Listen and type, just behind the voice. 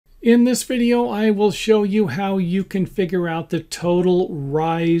In this video, I will show you how you can figure out the total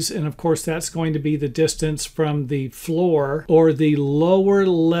rise, and of course that's going to be the distance from the floor or the lower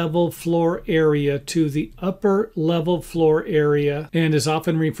level floor area to the upper level floor area, and is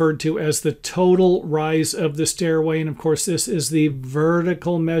often referred to as the total rise of the stairway. And of course this is the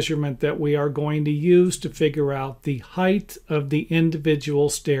vertical measurement that we are going to use to figure out the height of the individual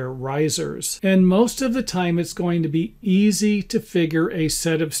stair risers. And most of the time it's going to be easy to figure a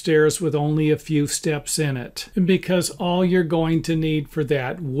set of stairs with only a few steps in it, because all you're going to need for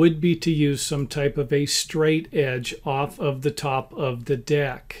that would be to use some type of a straight edge off of the top of the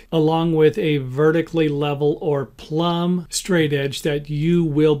deck, along with a vertically level or plumb straight edge that you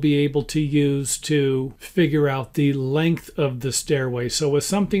will be able to use to figure out the length of the stairway. So with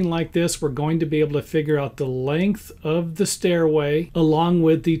something like this, we're going to be able to figure out the length of the stairway along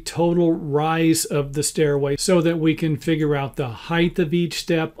with the total rise of the stairway, so that we can figure out the height of each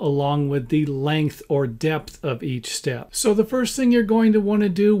step along with the length or depth of each step. So the first thing you're going to want to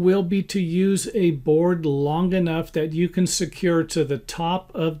do will be to use a board long enough that you can secure to the top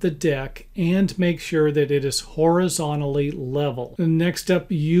of the deck and make sure that it is horizontally level. Next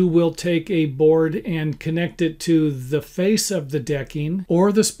up, you will take a board and connect it to the face of the decking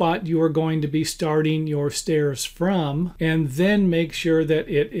or the spot you are going to be starting your stairs from, and then make sure that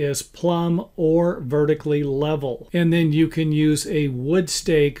it is plumb or vertically level. And then you can use a wood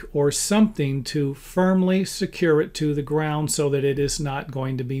stake or something to firmly secure it to the ground so that it is not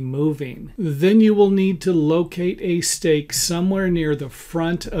going to be moving. Then you will need to locate a stake somewhere near the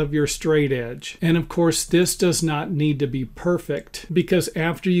front of your straight edge. And of course this does not need to be perfect, because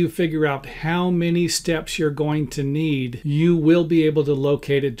after you figure out how many steps you're going to need, you will be able to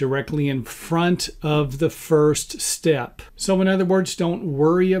locate it directly in front of the first step. So in other words, don't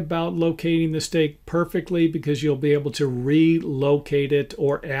worry about locating the stake perfectly, because you'll be able to relocate it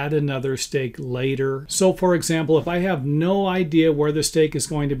or add another stake later. So for example, if I have no idea where the stake is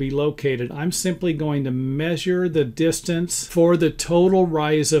going to be located, I'm simply going to measure the distance for the total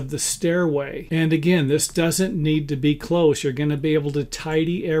rise of the stairway. And again, this doesn't need to be close. You're going to be able to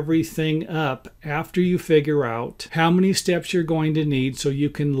tidy everything up after you figure out how many steps you're going to need, so you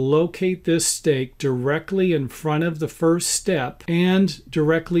can locate this stake directly in front of the first step and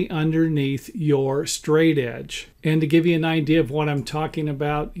directly underneath your straight edge. And to give you an idea of what I'm talking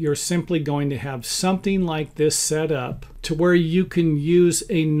about, you're simply going to have something like this set up to where you can use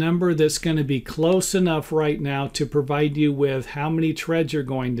a number that's going to be close enough right now to provide you with how many treads you're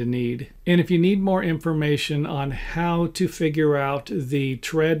going to need. And if you need more information on how to figure out the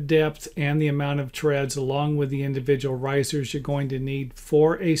tread depth and the amount of treads along with the individual risers you're going to need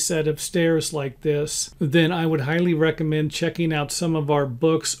for a set of stairs like this, then I would highly recommend checking out some of our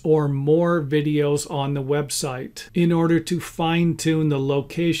books or more videos on the website in order to fine-tune the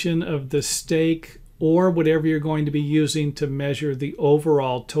location of the stake or whatever you're going to be using to measure the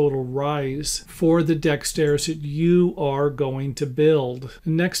overall total rise for the deck stairs that you are going to build.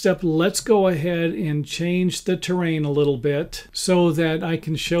 Next up, let's go ahead and change the terrain a little bit so that I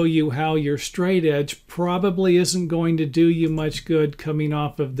can show you how your straight edge probably isn't going to do you much good coming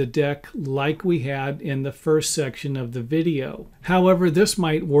off of the deck like we had in the first section of the video. However, this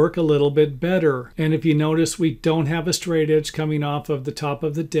might work a little bit better. And if you notice, we don't have a straight edge coming off of the top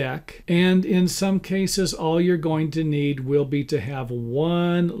of the deck. And in some cases, all you're going to need will be to have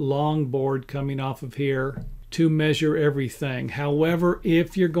one long board coming off of here to measure everything. However,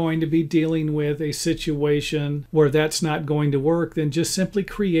 if you're going to be dealing with a situation where that's not going to work, then just simply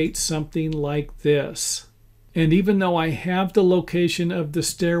create something like this. And even though I have the location of the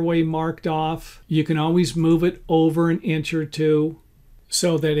stairway marked off, you can always move it over an inch or two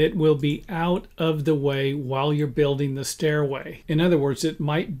so that it will be out of the way while you're building the stairway. In other words, it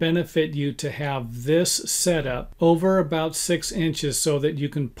might benefit you to have this set up over about 6 inches so that you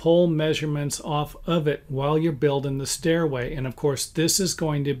can pull measurements off of it while you're building the stairway. And of course, this is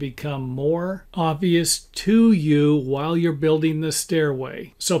going to become more obvious to you while you're building the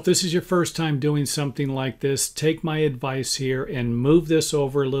stairway. So if this is your first time doing something like this, take my advice here and move this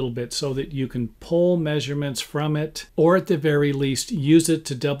over a little bit so that you can pull measurements from it, or at the very least, use it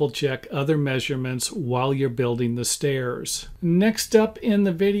to double check other measurements while you're building the stairs. Next up in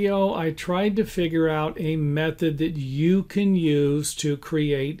the video, I tried to figure out a method that you can use to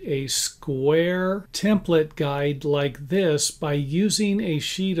create a square template guide like this by using a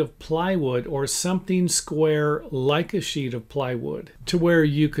sheet of plywood or something square like a sheet of plywood, to where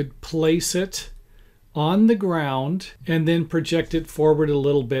you could place it on the ground and then project it forward a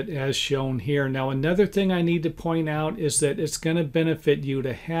little bit as shown here. Now another thing I need to point out is that it's going to benefit you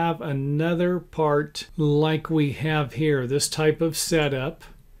to have another part like we have here, this type of setup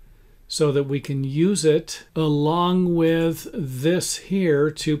so that we can use it along with this here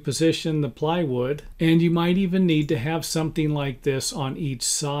to position the plywood. And you might even need to have something like this on each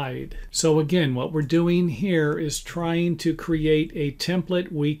side. So again, what we're doing here is trying to create a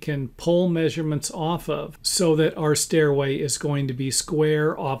template we can pull measurements off of so that our stairway is going to be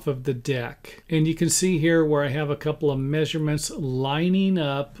square off of the deck. And you can see here where I have a couple of measurements lining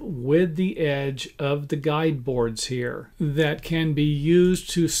up with the edge of the guide boards here that can be used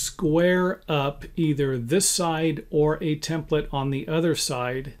to square up either this side or a template on the other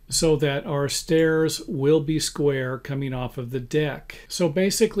side so that our stairs will be square coming off of the deck. So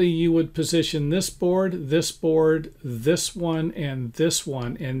basically you would position this board, this one, and this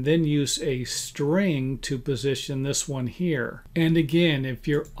one, and then use a string to position this one here. And again, if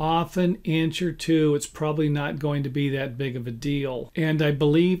you're off an inch or two, it's probably not going to be that big of a deal. And I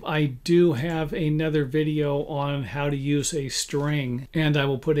believe I do have another video on how to use a string, and I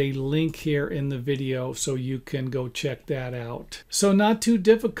will put a link here in the video so you can go check that out. So not too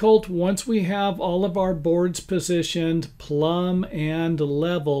difficult. Once we have all of our boards positioned plumb and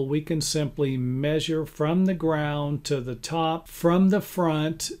level, we can simply measure from the ground to the top, from the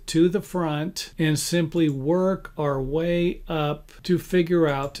front to the front, and simply work our way up to figure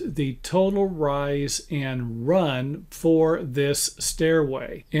out the total rise and run for this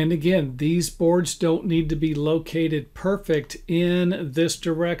stairway. And again, these boards don't need to be located perfect in this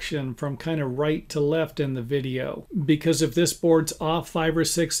direction from kind of right to left in the video, because if this board's off 5 or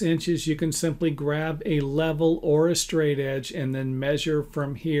 6 inches, you can simply grab a level or a straight edge and then measure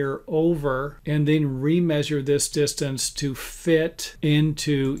from here over, and then remeasure this distance to fit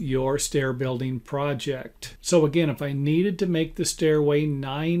into your stair building project. So again, if I needed to make the stairway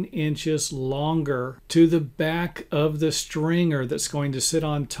 9 inches longer to the back of the stringer that's going to sit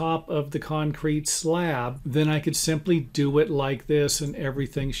on top of the concrete slab, then I could simply do it like this and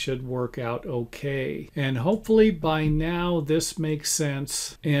everything should work out okay. And hopefully by now this makes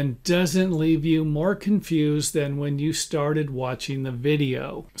sense and doesn't leave you more confused than when you started watching the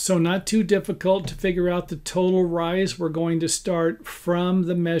video. So not too difficult to figure out the total rise. We're going to start from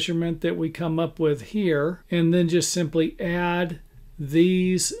the measurement that we come up with here, and then just simply add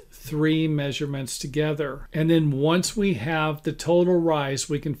these 3 measurements together. And then once we have the total rise,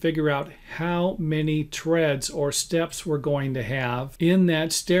 we can figure out how many treads or steps we're going to have in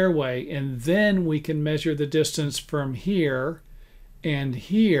that stairway. And then we can measure the distance from here and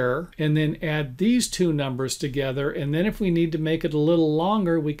here, and then add these 2 numbers together. And then if we need to make it a little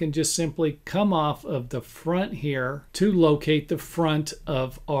longer, we can just simply come off of the front here to locate the front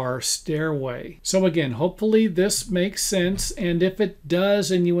of our stairway. So again, hopefully this makes sense. And if it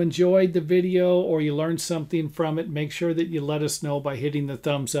does and you enjoyed the video or you learned something from it, make sure that you let us know by hitting the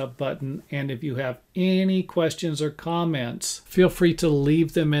thumbs up button. And if you have any questions or comments, feel free to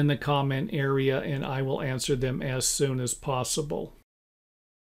leave them in the comment area and I will answer them as soon as possible.